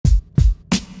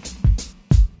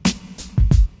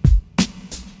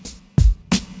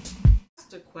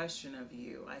asked a question of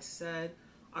you. I said,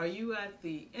 are you at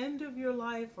the end of your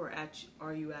life, or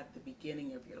are you at the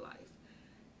beginning of your life?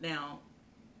 Now,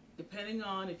 depending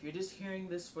on if you're just hearing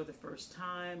this for the first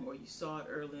time or you saw it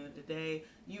earlier today,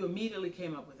 you immediately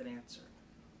came up with an answer.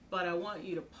 But I want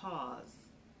you to pause,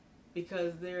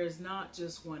 because there is not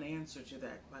just one answer to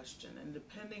that question. And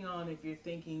depending on if you're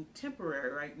thinking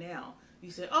temporary right now,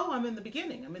 you say, oh, I'm in the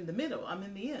beginning, I'm in the middle, I'm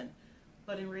in the end.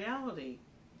 But in reality,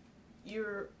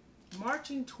 you're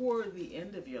marching toward the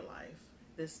end of your life,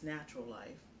 this natural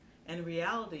life. And in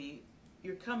reality,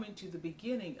 you're coming to the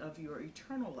beginning of your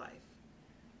eternal life.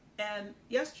 And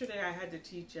yesterday I had to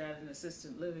teach at an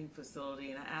assisted living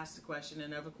facility, and I asked the question,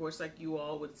 and of course, like you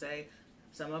all would say,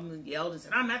 some of them yelled and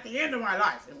said, I'm at the end of my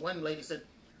life. And one lady said,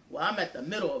 well, I'm at the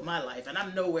middle of my life, and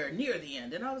I'm nowhere near the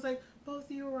end. And I was like, both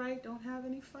of you are right, don't have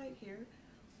any fight here.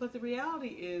 But the reality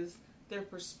is their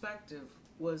perspective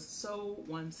was so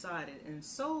one-sided, and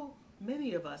so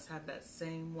many of us have that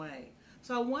same way.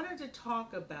 So I wanted to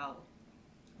talk about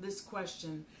this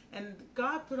question, and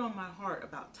God put on my heart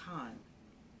about time.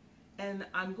 And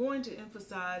I'm going to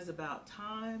emphasize about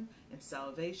time and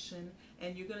salvation,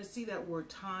 and you're going to see that word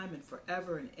time and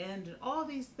forever and end and all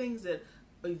these things that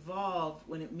evolve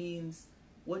when it means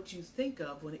what you think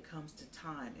of when it comes to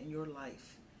time in your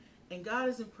life. And God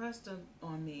has impressed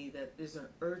on me that there's an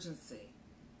urgency.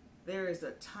 There is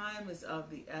a time is of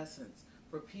the essence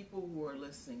for people who are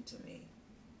listening to me.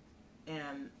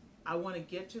 And I want to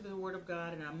get to the Word of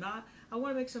God, and I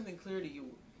want to make something clear to you.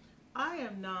 I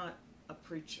am not a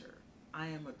preacher. I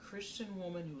am a Christian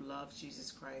woman who loves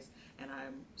Jesus Christ, and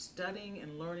I'm studying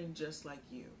and learning just like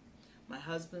you. My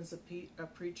husband's a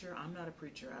preacher. I'm not a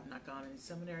preacher. I've not gone to any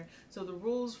seminary. So the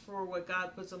rules for what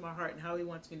God puts on my heart and how He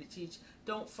wants me to teach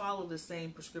don't follow the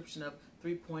same prescription of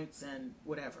 3 points and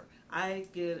whatever. I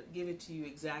give it to you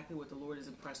exactly what the Lord has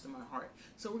impressed in my heart.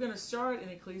 So we're going to start in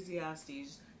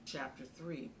Ecclesiastes chapter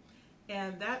 3.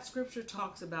 And that scripture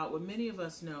talks about what many of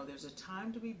us know. There's a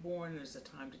time to be born, and there's a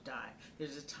time to die.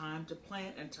 There's a time to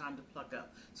plant and time to pluck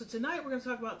up. So tonight we're going to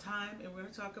talk about time, and we're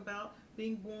going to talk about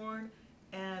being born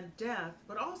and death.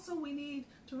 But also we need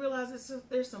to realize that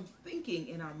there's some thinking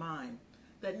in our mind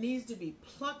that needs to be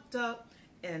plucked up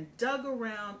and dug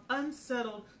around,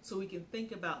 unsettled, so we can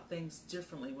think about things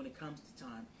differently when it comes to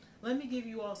time. Let me give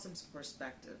you all some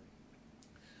perspective.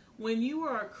 When you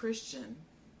are a Christian,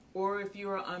 or if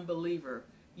you're an unbeliever,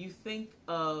 you think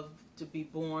of to be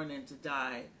born and to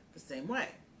die the same way.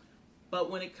 But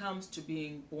when it comes to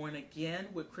being born again,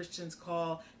 what Christians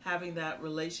call having that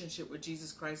relationship with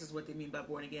Jesus Christ is what they mean by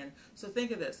born again. So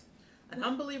think of this. An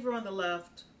unbeliever on the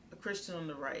left, a Christian on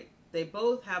the right. They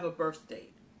both have a birth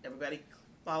date. Everybody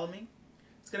follow me?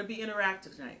 It's going to be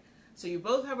interactive tonight. So you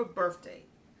both have a birth date.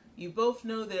 You both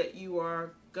know that you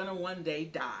are going to one day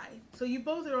die. So you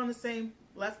both are on the same,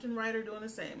 left and right are doing the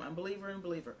same, unbeliever and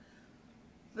believer.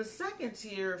 The second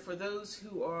tier, for those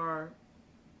who are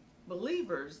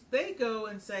believers, they go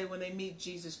and say when they meet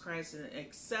Jesus Christ and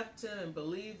accept Him and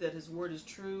believe that His word is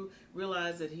true,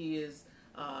 realize that He is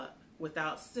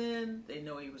without sin, they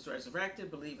know He was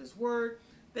resurrected, believe His word,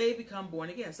 they become born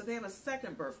again. So they have a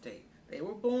second birth date. They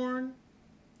were born,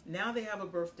 now they have a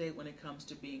birth date when it comes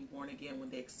to being born again, when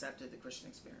they accepted the Christian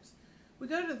experience. We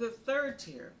go to the third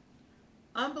tier.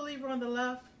 Unbeliever on the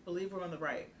left, believer on the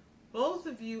right. Both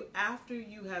of you, after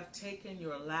you have taken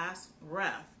your last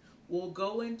breath, will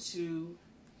go into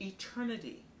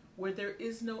eternity, where there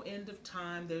is no end of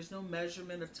time. There's no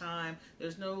measurement of time.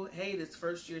 There's no, hey, this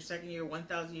first year, second year,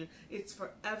 1,000 years. It's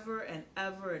forever and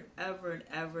ever and ever and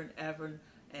ever and ever,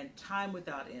 and time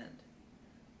without end.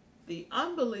 The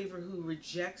unbeliever who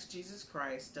rejects Jesus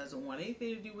Christ, doesn't want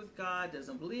anything to do with God,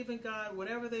 doesn't believe in God,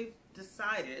 whatever they've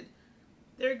decided,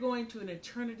 they're going to an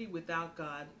eternity without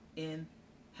God in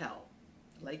hell.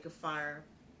 Lake of fire,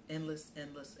 endless,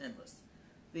 endless, endless.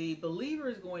 The believer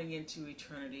is going into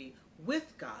eternity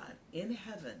with God in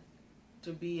heaven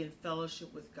to be in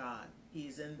fellowship with God.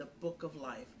 He's in the book of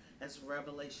life, as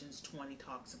Revelations 20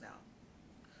 talks about.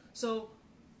 So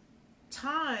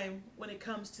time, when it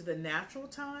comes to the natural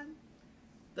time,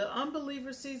 the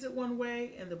unbeliever sees it one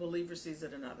way and the believer sees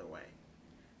it another way.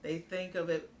 They think of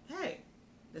it, hey,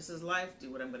 this is life,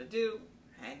 do what I'm going to do,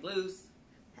 hang loose,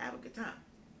 have a good time.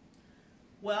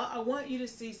 Well, I want you to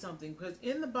see something, because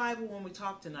in the Bible, when we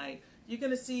talk tonight, you're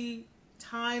going to see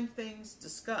time things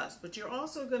discussed, but you're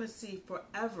also going to see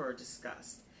forever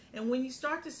discussed. And when you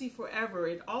start to see forever,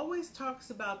 it always talks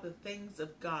about the things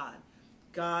of God,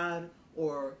 God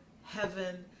or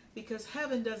heaven, because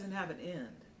heaven doesn't have an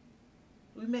end.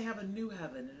 We may have a new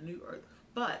heaven and a new earth,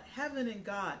 but heaven and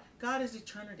God is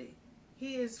eternity.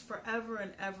 He is forever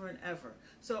and ever and ever.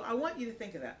 So I want you to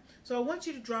think of that. So I want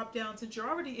you to drop down, since you're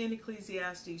already in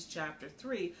Ecclesiastes chapter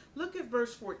 3, look at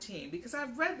verse 14, because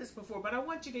I've read this before, but I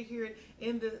want you to hear it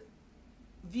in the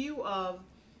view of,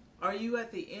 are you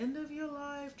at the end of your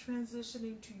life,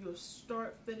 transitioning to your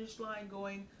start-finish line,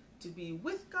 going to be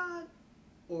with God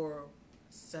or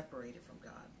separated from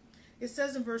God? It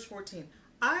says in verse 14,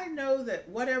 I know that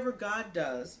whatever God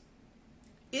does,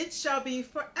 it shall be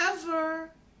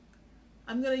forever.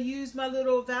 I'm going to use my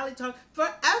little valley talk.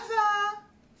 Forever.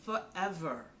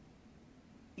 Forever.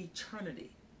 Eternity.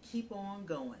 Keep on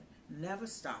going. Never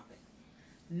stopping.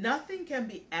 Nothing can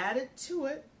be added to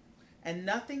it and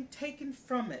nothing taken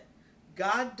from it.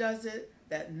 God does it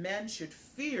that men should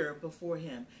fear before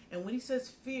him. And when he says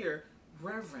fear,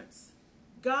 reverence.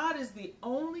 God is the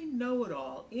only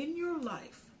know-it-all in your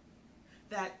life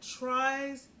that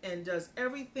tries and does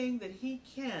everything that he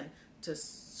can to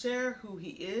share who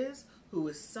he is, who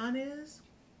his son is,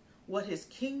 what his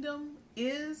kingdom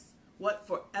is, what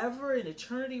forever and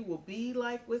eternity will be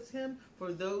like with him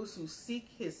for those who seek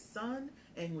his son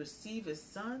and receive his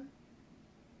son.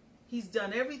 He's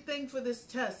done everything for this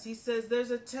test. He says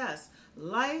there's a test,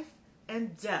 life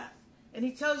and death. And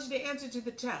he tells you the answer to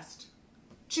the test.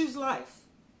 Choose life.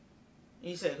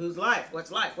 And you say, whose life?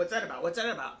 What's life? What's that about? What's that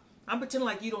about? I'm pretending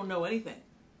like you don't know anything.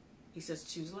 He says,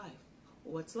 choose life.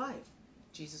 What's life?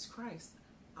 Jesus Christ.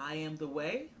 I am the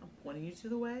way. I'm pointing you to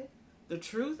the way. The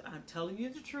truth. I'm telling you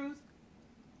the truth.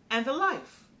 And the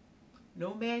life.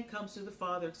 No man comes to the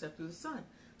Father except through the Son.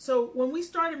 So when we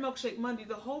started Milkshake Monday,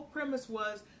 the whole premise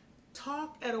was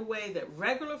talk at a way that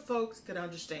regular folks could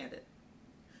understand it.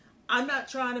 I'm not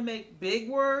trying to make big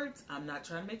words. I'm not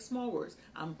trying to make small words.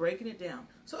 I'm breaking it down.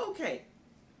 So, okay,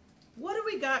 what do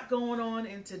we got going on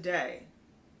in today?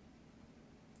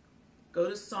 Go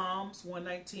to Psalms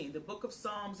 119, the book of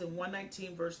Psalms in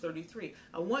 119, verse 33.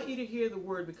 I want you to hear the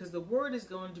word because the word is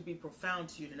going to be profound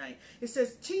to you tonight. It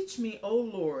says, teach me, O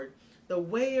Lord, the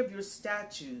way of your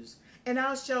statutes, and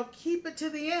I shall keep it to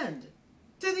the end.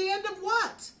 To the end of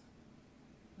what?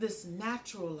 This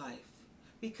natural life.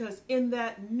 Because in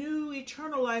that new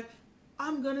eternal life,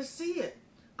 I'm going to see it.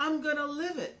 I'm going to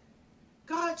live it.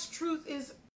 God's truth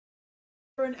is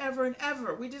forever and ever and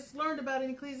ever. We just learned about it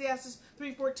in Ecclesiastes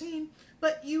 3:14.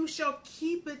 But you shall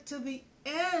keep it to the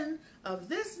end of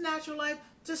this natural life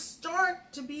to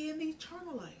start to be in the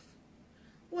eternal life.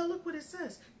 Well, look what it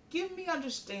says. Give me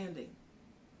understanding.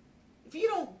 If you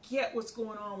don't get what's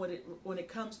going on with it when it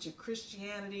comes to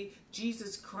Christianity,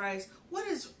 Jesus Christ,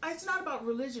 it's not about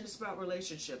religion, it's about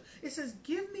relationship. It says,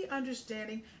 give me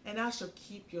understanding and I shall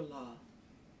keep your law.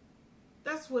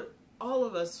 That's what all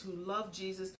of us who love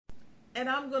Jesus, and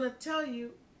I'm going to tell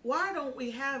you, why don't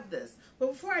we have this?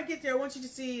 But before I get there, I want you to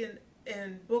see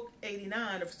in book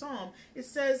 89 of Psalm, it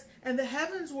says, and the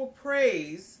heavens will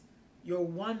praise your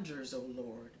wonders, O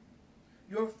Lord.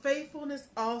 Your faithfulness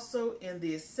also in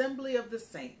the assembly of the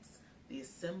saints. The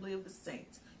assembly of the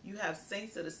saints. You have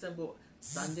saints that assemble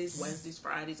Sundays, Wednesdays,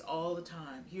 Fridays, all the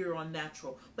time here on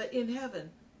natural. But in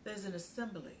heaven, there's an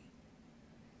assembly.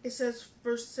 It says,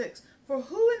 verse 6, for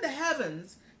who in the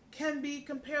heavens can be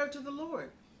compared to the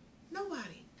Lord?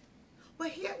 Nobody.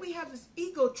 But yet we have this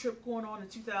ego trip going on in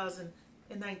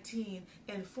 2019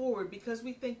 and forward because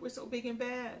we think we're so big and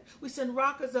bad. We send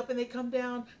rockets up and they come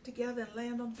down together and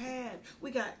land on pad. We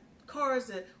got cars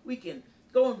that we can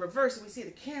go in reverse and we see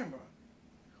the camera.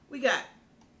 We got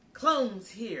clones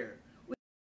here. We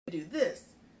can do this.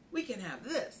 We can have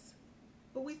this.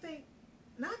 But we think,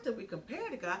 not that we compare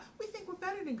to God, we think we're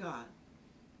better than God.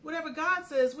 Whatever God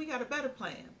says, we got a better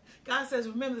plan. God says,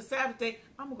 remember the Sabbath day,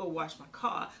 I'm going to go wash my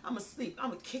car. I'm going to sleep. I'm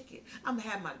going to kick it. I'm going to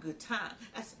have my good time.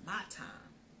 That's my time.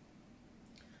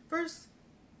 Verse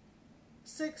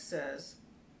 6 says,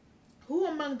 who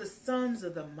among the sons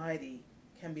of the mighty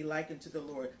can be likened to the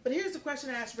Lord? But here's the question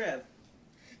I asked Rev.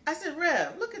 I said,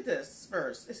 Rev, look at this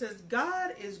verse. It says,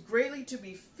 God is greatly to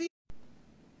be feared.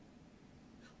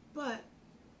 But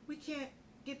we can't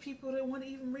get people that want to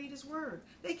even read his word.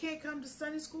 They can't come to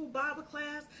Sunday school, Bible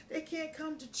class. They can't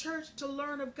come to church to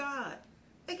learn of God.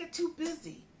 They get too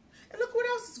busy. And look what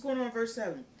else is going on in verse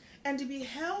 7. And to be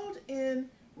held in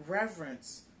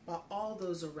reverence by all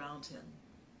those around him.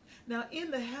 Now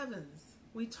in the heavens,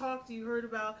 you heard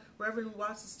about Reverend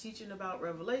Watts' teaching about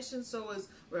Revelation, so is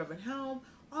Reverend Helm,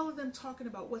 all of them talking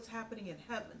about what's happening in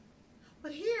heaven.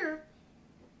 But here,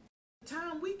 the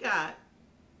time we got,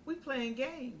 we playing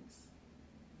games.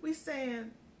 We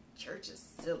saying church is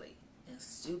silly and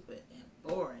stupid and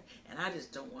boring, and I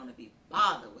just don't want to be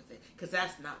bothered with it because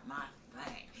that's not my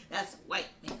thing. That's a white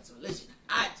man's religion.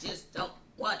 I just don't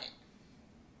want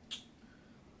it.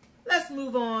 Let's let's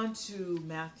move on to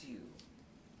Matthew.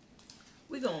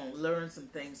 We're going to learn some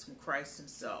things from Christ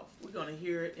himself. We're going to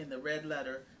hear it in the red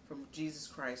letter from Jesus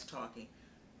Christ talking.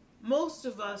 Most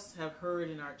of us have heard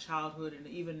in our childhood and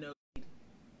even know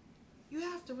you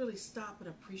have to really stop and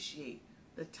appreciate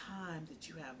the time that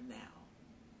you have now.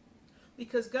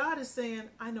 Because God is saying,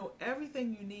 I know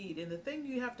everything you need. And the thing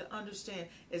you have to understand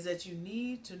is that you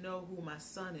need to know who my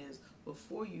son is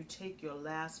before you take your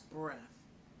last breath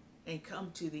and come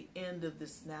to the end of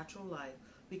this natural life.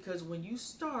 Because when you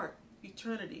start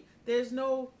eternity, there's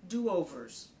no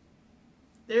do-overs.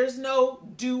 There's no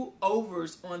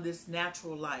do-overs on this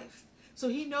natural life. So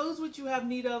he knows what you have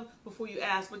need of before you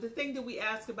ask. But the thing that we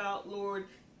ask about, Lord,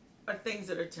 are things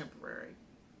that are temporary.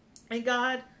 And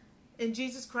God, in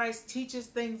Jesus Christ, teaches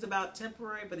things about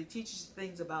temporary, but he teaches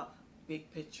things about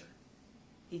big picture.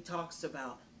 He talks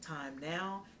about time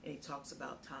now, and he talks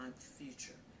about time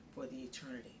future for the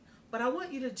eternity. But I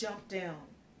want you to jump down,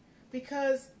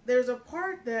 because there's a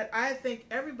part that I think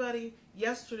everybody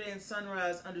yesterday in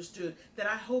Sunrise understood that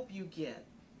I hope you get.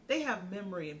 They have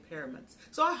memory impairments.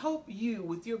 So I hope you,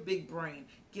 with your big brain,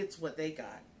 gets what they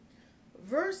got.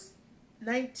 Verse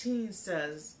 19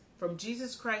 says, from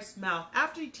Jesus Christ's mouth,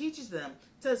 after he teaches them,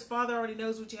 it says, Father already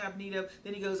knows what you have need of.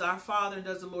 Then he goes, Our Father, and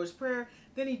does the Lord's Prayer.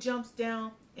 Then he jumps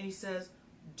down and he says,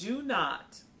 do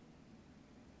not,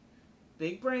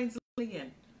 big brains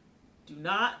again, do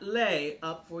not lay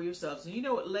up for yourselves. And you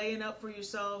know what laying up for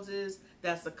yourselves is?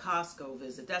 That's a Costco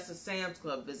visit. That's a Sam's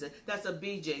Club visit. That's a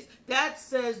BJ's. That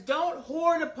says don't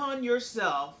hoard upon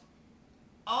yourself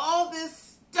all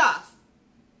this stuff.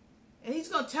 And he's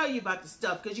going to tell you about the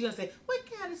stuff, because you're going to say, what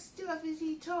kind of stuff is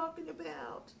he talking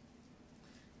about?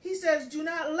 He says, do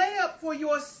not lay up for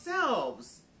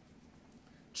yourselves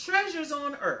treasures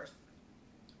on earth,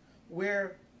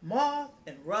 where moth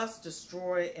and rust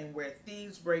destroy and where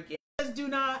thieves break in. He says, do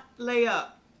not lay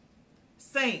up.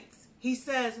 Saints, he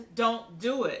says, don't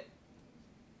do it.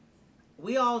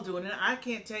 We all do it. And I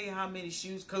can't tell you how many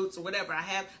shoes, coats, or whatever I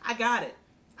have. I got it.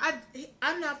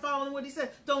 I'm not following what he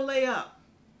said. Don't lay up.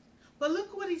 But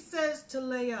look what he says to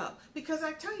lay up. Because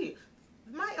I tell you,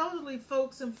 my elderly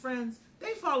folks and friends,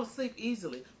 they fall asleep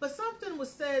easily. But something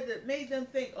was said that made them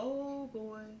think, oh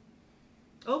boy,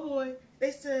 oh boy. They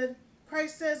said,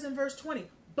 Christ says in verse 20,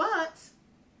 but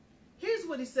here's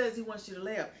what he says he wants you to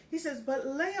lay up. He says, but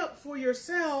lay up for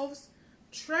yourselves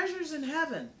treasures in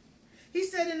heaven. He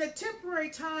said, in the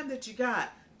temporary time that you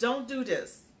got, don't do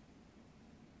this.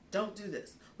 Don't do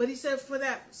this. But he said, for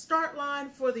that start line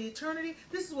for the eternity,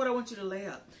 this is what I want you to lay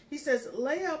up. He says,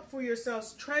 lay up for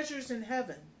yourselves treasures in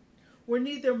heaven, where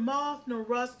neither moth nor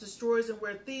rust destroys and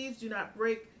where thieves do not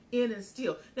break in and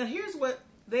steal. Now, here's what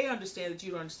they understand that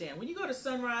you don't understand. When you go to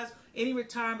Sunrise, any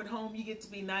retirement home, you get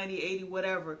to be 90, 80,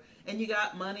 whatever, and you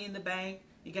got money in the bank,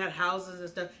 you got houses and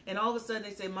stuff, and all of a sudden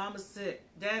they say, Mama's sick,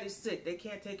 Daddy's sick, they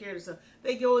can't take care of themselves.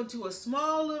 They go into a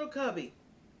small little cubby,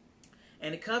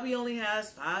 and the cubby only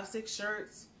has 5, 6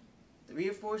 shirts, 3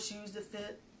 or 4 shoes that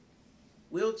fit,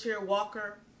 wheelchair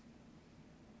walker,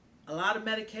 a lot of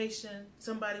medication,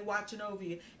 somebody watching over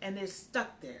you, and they're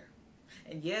stuck there.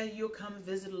 And yeah, you'll come and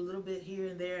visit a little bit here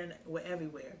and there and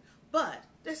everywhere, but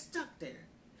they're stuck there.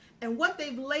 And what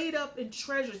they've laid up in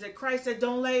treasures that Christ said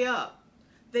don't lay up,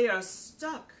 they are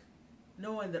stuck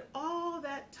knowing that all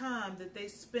that time that they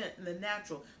spent in the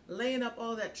natural laying up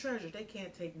all that treasure, they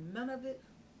can't take none of it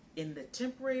in the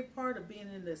temporary part of being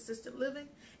in the assisted living,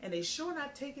 and they sure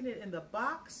not taking it in the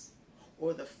box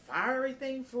or the fiery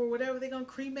thing for whatever they're going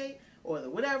to cremate or the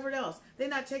whatever else. They're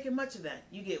not taking much of that.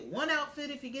 You get one outfit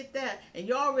if you get that, and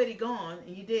you're already gone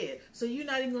and you're dead. So you're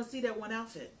not even going to see that one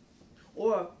outfit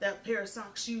or that pair of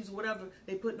socks, shoes, or whatever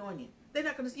they're putting on you. You're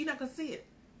not going to see it.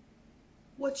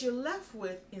 What you're left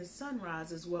with in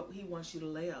Sunrise is what he wants you to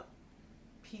lay up.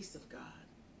 Peace of God,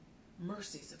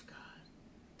 mercies of God,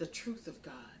 the truth of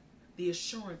God, the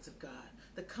assurance of God,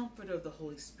 the comfort of the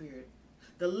Holy Spirit,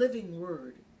 the living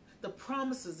word, the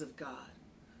promises of God,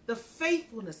 the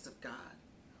faithfulness of God,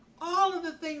 all of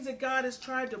the things that God has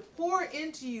tried to pour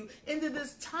into you into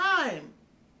this time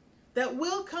that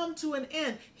will come to an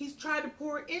end. He's tried to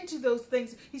pour into those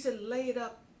things. He said, lay it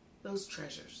up, those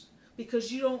treasures,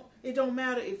 because it don't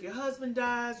matter if your husband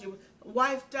dies, your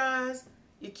wife dies,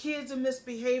 your kids are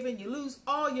misbehaving, you lose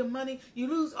all your money, you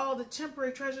lose all the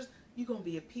temporary treasures, you're going to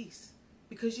be at peace.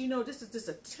 Because you know this is just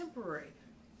a temporary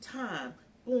time,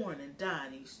 born and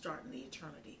dying, and you start in the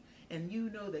eternity. And you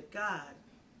know that God,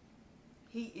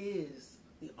 he is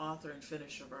the author and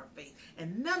finisher of our faith.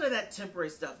 And none of that temporary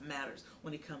stuff matters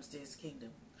when it comes to his kingdom.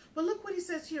 But look what he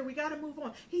says here. We got to move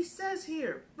on. He says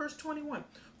here, verse 21,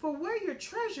 for where your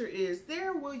treasure is,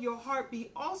 there will your heart be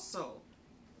also.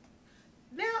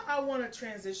 Now I want to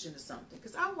transition to something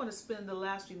because I want to spend the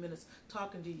last few minutes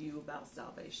talking to you about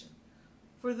salvation.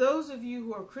 For those of you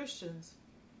who are Christians,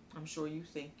 I'm sure you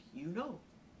think you know.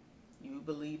 You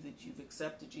believe that you've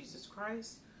accepted Jesus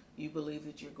Christ. You believe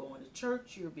that you're going to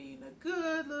church. You're being a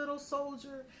good little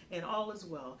soldier and all is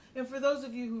well. And for those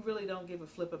of you who really don't give a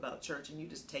flip about church and you're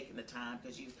just taking the time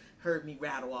because you've heard me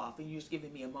rattle off and you're just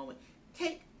giving me a moment,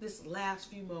 take this last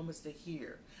few moments to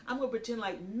hear. I'm going to pretend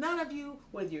like none of you,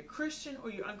 whether you're Christian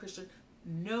or you're unchristian,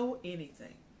 know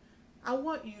anything. I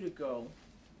want you to go,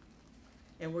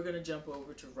 and we're going to jump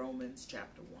over to Romans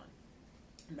chapter 1.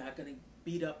 I'm not going to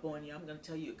beat up on you. I'm going to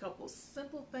tell you a couple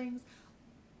simple things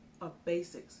of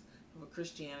basics of a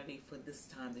Christianity for this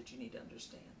time that you need to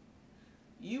understand.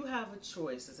 You have a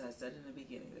choice, as I said in the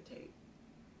beginning of the tape.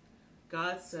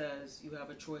 God says you have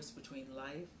a choice between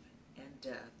life and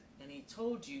death. And he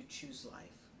told you choose life.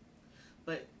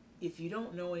 But if you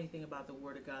don't know anything about the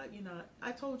Word of God,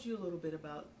 I told you a little bit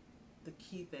about the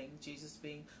key thing, Jesus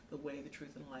being the way, the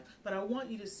truth, and the life. But I want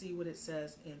you to see what it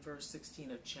says in verse 16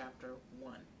 of chapter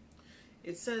 1.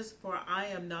 It says, for I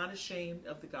am not ashamed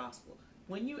of the gospel.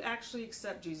 When you actually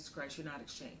accept Jesus Christ, you're not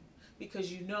ashamed.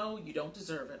 Because you know you don't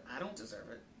deserve it. I don't deserve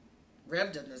it.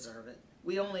 Rev doesn't deserve it.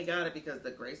 We only got it because of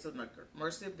the grace and the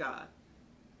mercy of God.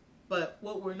 But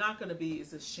what we're not going to be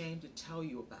is ashamed to tell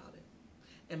you about it.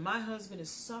 And my husband is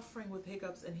suffering with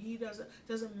hiccups, and he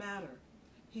doesn't matter.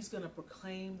 He's going to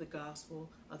proclaim the gospel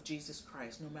of Jesus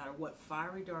Christ, no matter what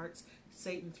fiery darts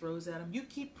Satan throws at him. You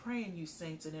keep praying, you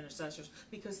saints and intercessors,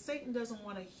 because Satan doesn't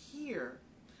want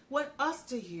us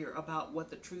to hear about what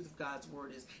the truth of God's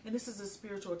word is. And this is a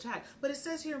spiritual attack. But it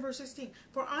says here in verse 16,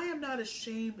 for I am not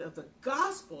ashamed of the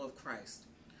gospel of Christ,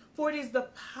 for it is the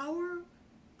power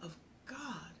of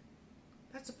God.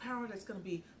 That's a power that's going to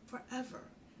be forever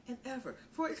and ever.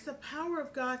 For it's the power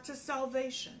of God to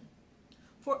salvation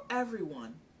for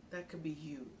everyone. That could be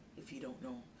you if you don't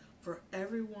know him. For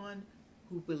everyone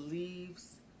who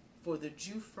believes, for the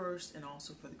Jew first and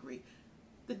also for the Greek.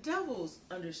 The devils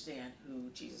understand who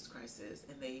Jesus Christ is,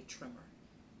 and they tremor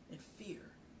and fear.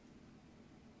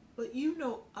 But you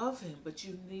know of him, but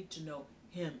you need to know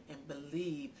him and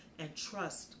believe and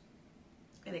trust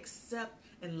and accept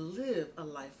and live a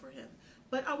life for him.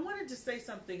 But I wanted to say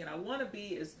something, and I want to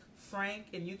be as frank,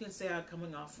 and you can say I'm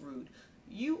coming off rude.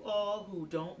 You all who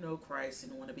don't know Christ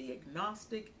and want to be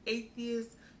agnostic,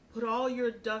 atheists, put all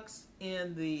your ducks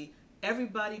in the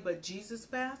everybody but Jesus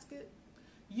basket,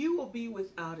 you will be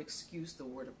without excuse, the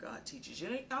Word of God teaches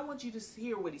you. I want you to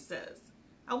hear what he says.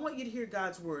 I want you to hear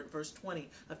God's word, verse 20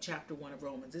 of chapter 1 of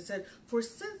Romans. It said, for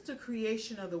since the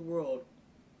creation of the world,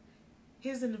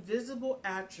 his invisible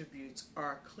attributes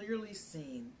are clearly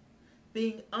seen,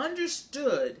 being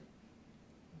understood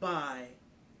by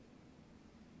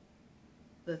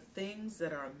the things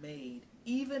that are made,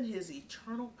 even his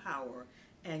eternal power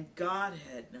and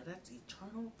Godhead. Now that's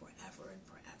eternal forever and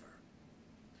forever.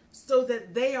 So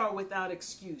that they are without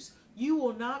excuse. You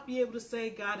will not be able to say,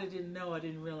 God, I didn't know, I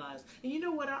didn't realize. And you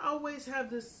know what? I always have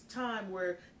this time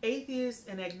where atheists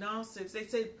and agnostics, they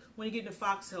say when you get in a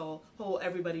foxhole,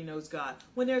 everybody knows God.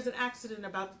 When there's an accident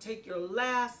about to take your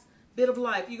last bit of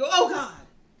life, you go, oh God.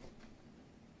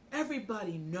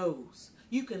 Everybody knows.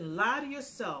 You can lie to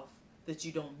yourself that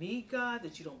you don't need God,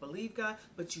 that you don't believe God,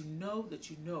 but you know that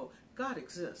you know God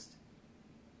exists.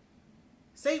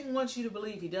 Satan wants you to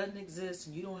believe he doesn't exist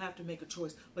and you don't have to make a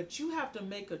choice, but you have to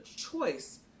make a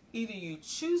choice. Either you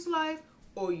choose life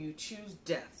or you choose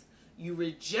death. You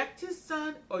reject his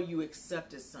son or you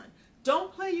accept his son.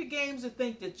 Don't play your games and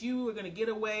think that you are going to get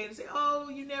away and say, oh,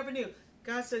 you never knew.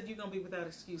 God said you're going to be without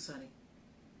excuse, honey.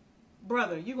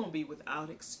 Brother, you're going to be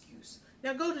without excuse.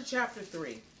 Now go to chapter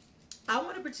 3. I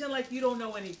want to pretend like you don't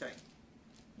know anything.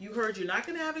 You heard, you're not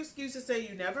going to have an excuse to say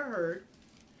you never heard.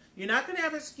 You're not going to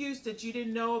have an excuse that you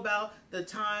didn't know about the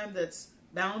time that's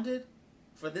bounded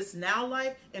for this now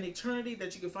life and eternity,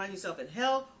 that you can find yourself in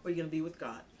hell or you're going to be with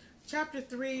God. Chapter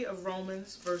 3 of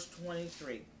Romans, verse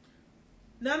 23.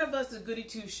 None of us are goody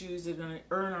two-shoes that are going to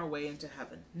earn our way into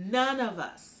heaven. None of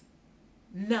us.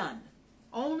 None.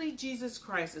 Only Jesus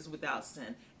Christ is without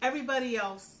sin. Everybody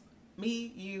else,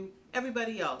 me, you,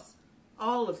 everybody else,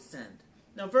 all have sinned.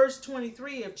 Now, verse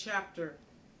 23 of chapter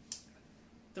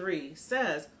 3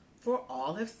 says, for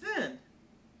all have sinned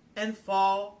and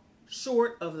fall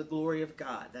short of the glory of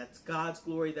God. That's God's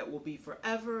glory that will be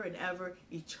forever and ever,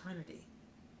 eternity.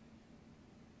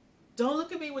 Don't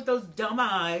look at me with those dumb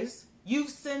eyes. You've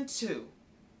sinned too.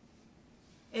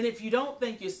 And if you don't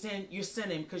think you're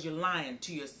sinning because you're lying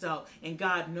to yourself and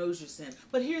God knows your sin.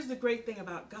 But here's the great thing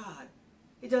about God.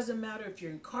 It doesn't matter if you're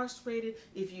incarcerated,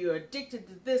 if you're addicted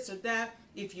to this or that,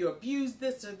 if you abuse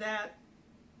this or that.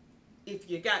 if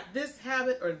you got this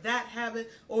habit or that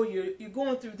habit, or you're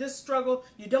going through this struggle,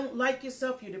 you don't like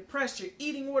yourself, you're depressed, you're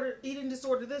eating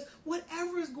disorder, this,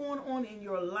 whatever is going on in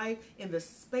your life, in the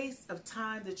space of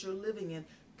time that you're living in,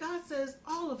 God says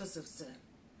all of us have sinned.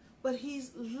 But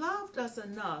he's loved us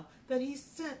enough that he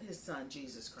sent his son,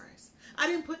 Jesus Christ. I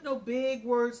didn't put no big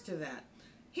words to that.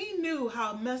 He knew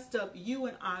how messed up you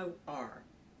and I are.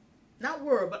 Not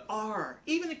were, but are.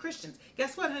 Even the Christians.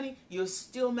 Guess what, honey? You're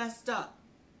still messed up.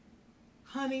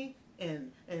 Honey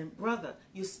and brother,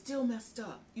 you're still messed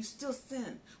up. You still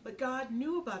sin. But God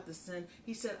knew about the sin.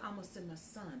 He said, I'm going to send my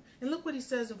son. And look what he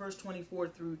says in verse 24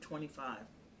 through 25.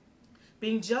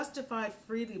 Being justified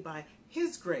freely by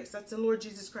his grace, that's the Lord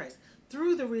Jesus Christ,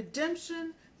 through the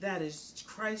redemption that is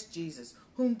Christ Jesus,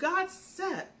 whom God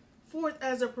set forth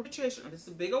as a propitiation. This is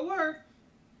a bigger word.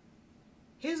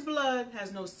 His blood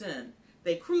has no sin.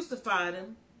 They crucified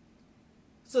him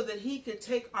so that he could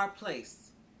take our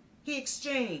place. He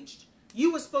exchanged.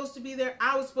 You were supposed to be there.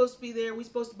 I was supposed to be there. We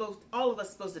supposed to both, all of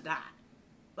us supposed to die.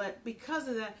 But because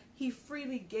of that, he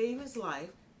freely gave his life,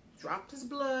 dropped his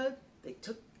blood. They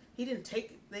didn't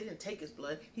take his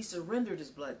blood. He surrendered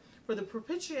his blood for the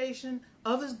propitiation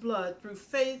of his blood through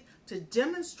faith to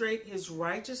demonstrate his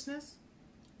righteousness,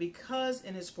 because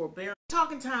in his forbearance, we're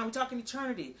talking time, we're talking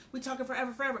eternity, we're talking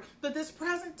forever, forever. But this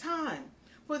present time,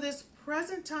 for this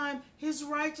present time, his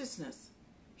righteousness,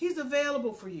 he's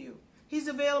available for you. He's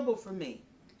available for me.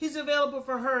 He's available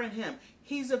for her and him.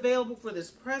 He's available for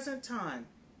this present time.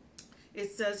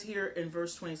 It says here in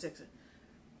verse 26,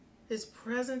 his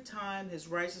present time, his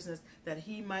righteousness, that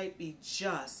he might be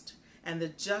just and the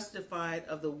justified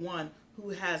of the one who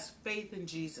has faith in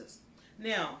Jesus.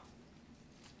 Now,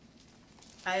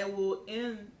 I will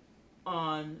end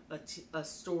on a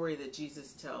story that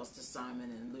Jesus tells to Simon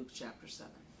in Luke chapter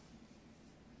 7.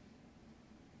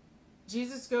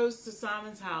 Jesus goes to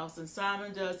Simon's house, and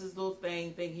Simon does his little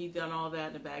thing, think he'd done all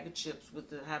that in a bag of chips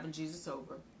with having Jesus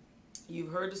over.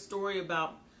 You've heard the story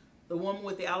about the woman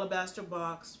with the alabaster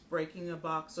box, breaking a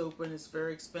box open. It's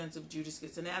very expensive. Judas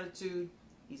gets an attitude.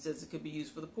 He says it could be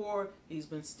used for the poor. He's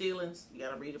been stealing. You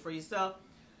got to read it for yourself.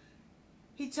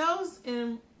 He tells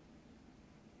in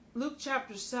Luke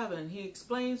chapter 7, he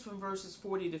explains from verses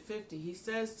 40 to 50. He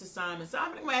says to Simon,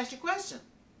 Simon, I'm going to ask you a question.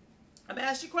 I'm going to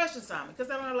ask you a question, Simon,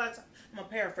 because I don't have a lot of time. I'm going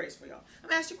to paraphrase for y'all. I'm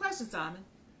going to ask you a question, Simon.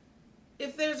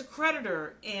 If there's a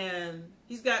creditor and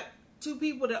he's got two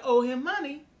people that owe him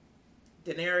money,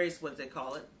 denarius, what they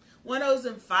call it. One owes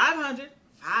him 500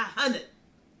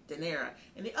 denarii,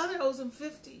 and the other owes him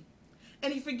 50.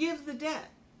 And he forgives the debt.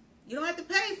 You don't have to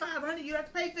pay 500, you don't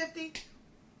have to pay 50.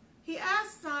 He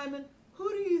asked Simon, who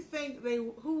do you think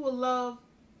who will love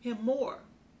him more?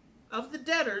 Of the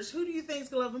debtors, who do you think is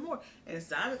going to love him more? And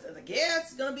Simon says, I guess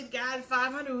it's going to be the guy at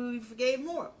 500 who he forgave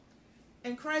more.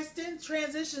 And Christ then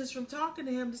transitions from talking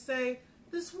to him to say,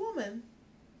 this woman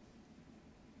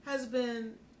has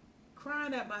been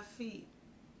crying at my feet,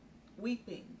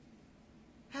 weeping,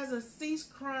 hasn't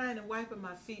ceased crying and wiping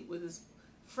my feet with this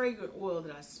fragrant oil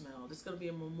that I smelled. It's going to be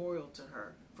a memorial to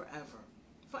her forever.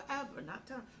 Forever, not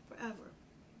time, forever.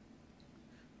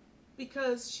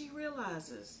 Because she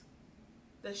realizes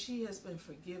that she has been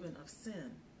forgiven of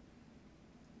sin.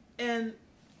 And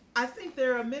I think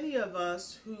there are many of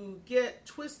us who get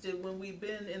twisted when we've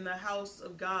been in the house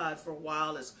of God for a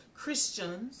while as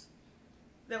Christians,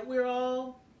 that we're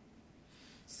all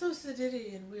so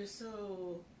sedity and we're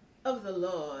so of the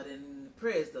Lord and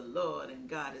praise the Lord, and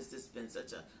God has just been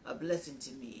such a blessing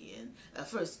to me, and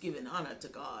first giving honor to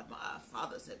God, my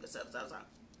Father said,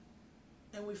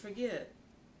 and we forget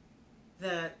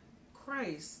that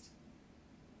Christ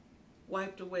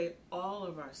wiped away all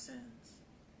of our sins.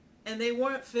 And they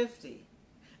weren't 50.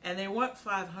 And they weren't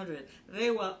 500.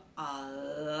 They were a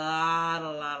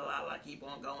lot. Keep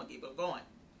on going.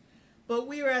 But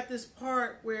we are at this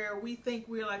part where we think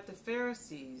we're like the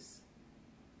Pharisees.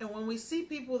 And when we see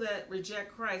people that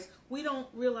reject Christ, we don't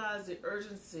realize the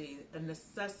urgency and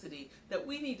necessity that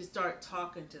we need to start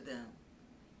talking to them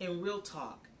in real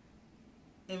talk,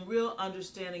 in real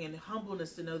understanding and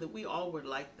humbleness, to know that we all were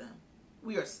like them.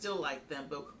 We are still like them,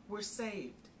 but we're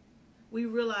saved. We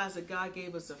realize that God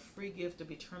gave us a free gift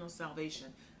of eternal salvation,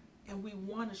 and we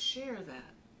want to share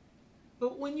that.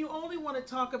 But when you only want to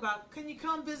talk about, can you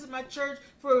come visit my church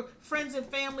for Friends and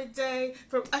Family Day,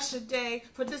 for Usher Day,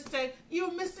 for this day,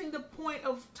 you're missing the point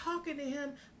of talking to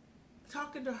him,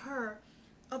 talking to her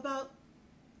about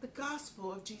the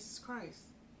gospel of Jesus Christ.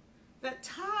 That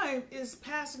time is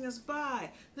passing us by.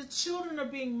 The children are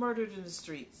being murdered in the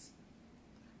streets.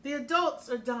 The adults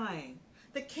are dying.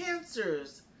 The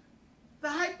cancers, the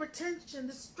hypertension,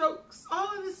 the strokes,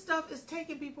 all of this stuff is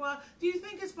taking people out. Do you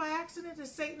think it's by accident that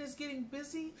Satan is getting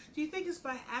busy? Do you think it's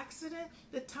by accident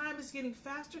that time is getting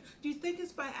faster? Do you think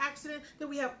it's by accident that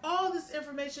we have all this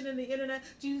information in the internet?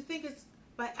 Do you think it's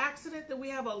by accident that we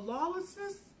have a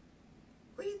lawlessness?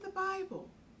 Read the Bible.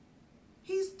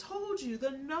 He's told you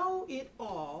the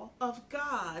know-it-all of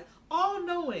God,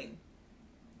 all-knowing,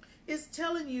 is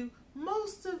telling you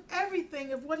most of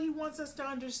everything of what he wants us to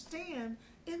understand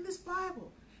in this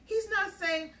Bible. He's not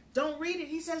saying don't read it.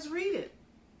 He says read it.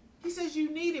 He says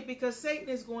you need it because Satan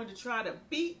is going to try to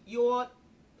beat your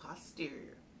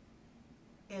posterior.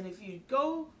 And if you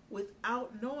go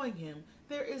without knowing him,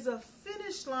 there is a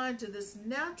finish line to this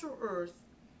natural earth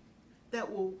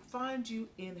that will find you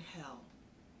in hell.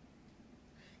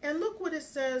 And look what it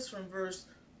says from verse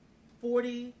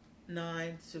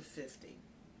 49 to 50.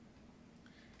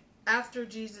 After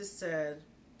Jesus said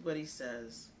what he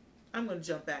says, I'm going to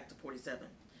jump back to 47.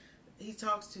 He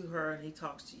talks to her and he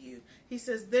talks to you. He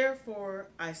says, therefore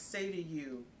I say to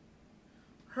you,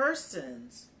 her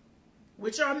sins,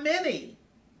 which are many,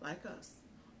 like us,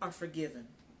 are forgiven,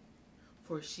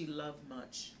 for she loved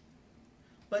much.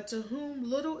 But to whom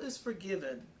little is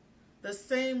forgiven, the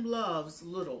same loves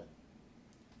little.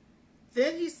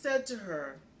 Then he said to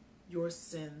her, your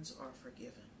sins are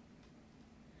forgiven.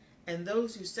 And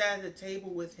those who sat at the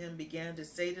table with him began to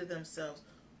say to themselves,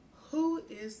 who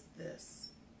is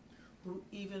this who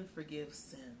even forgives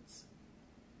sins?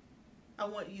 I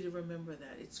want you to remember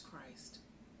that it's Christ.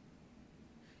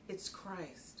 It's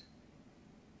Christ.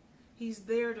 He's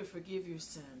there to forgive your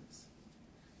sins.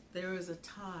 There is a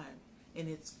time, and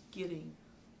it's getting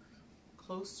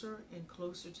closer and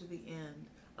closer to the end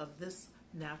of this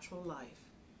natural life.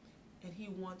 And he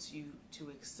wants you to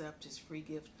accept his free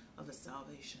gift of a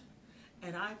salvation.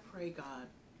 And I pray, God,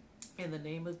 in the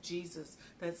name of Jesus,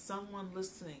 that someone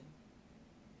listening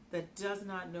that does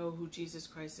not know who Jesus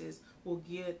Christ is will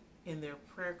get in their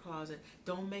prayer closet.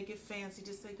 Don't make it fancy.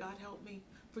 Just say, God, help me.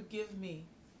 Forgive me.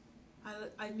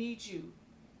 I need you.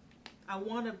 I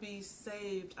want to be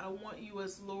saved. I want you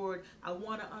as Lord. I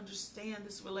want to understand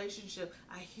this relationship.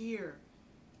 I hear.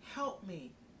 Help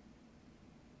me.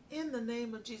 In the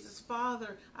name of Jesus,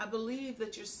 Father, I believe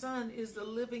that your Son is the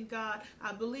living God.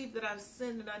 I believe that I've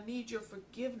sinned and I need your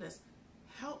forgiveness.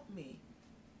 Help me.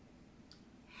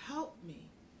 Help me.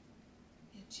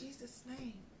 In Jesus'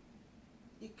 name.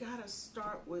 You got to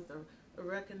start with a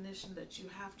recognition that you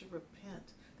have to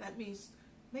repent. That means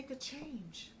make a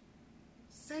change.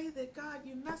 Say that, God,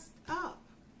 you messed up.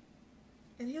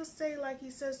 And he'll say, like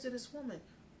he says to this woman,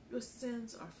 your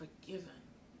sins are forgiven.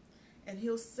 And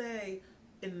he'll say,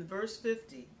 in verse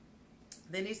 50,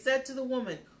 then he said to the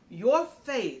woman, your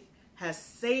faith has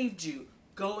saved you.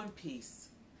 Go in peace.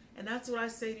 And that's what I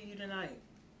say to you tonight.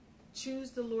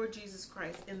 Choose the Lord Jesus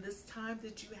Christ in this time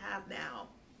that you have now.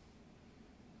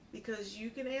 Because you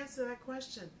can answer that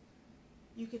question.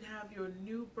 You can have your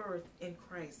new birth in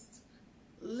Christ.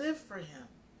 Live for him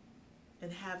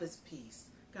and have his peace.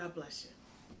 God bless you.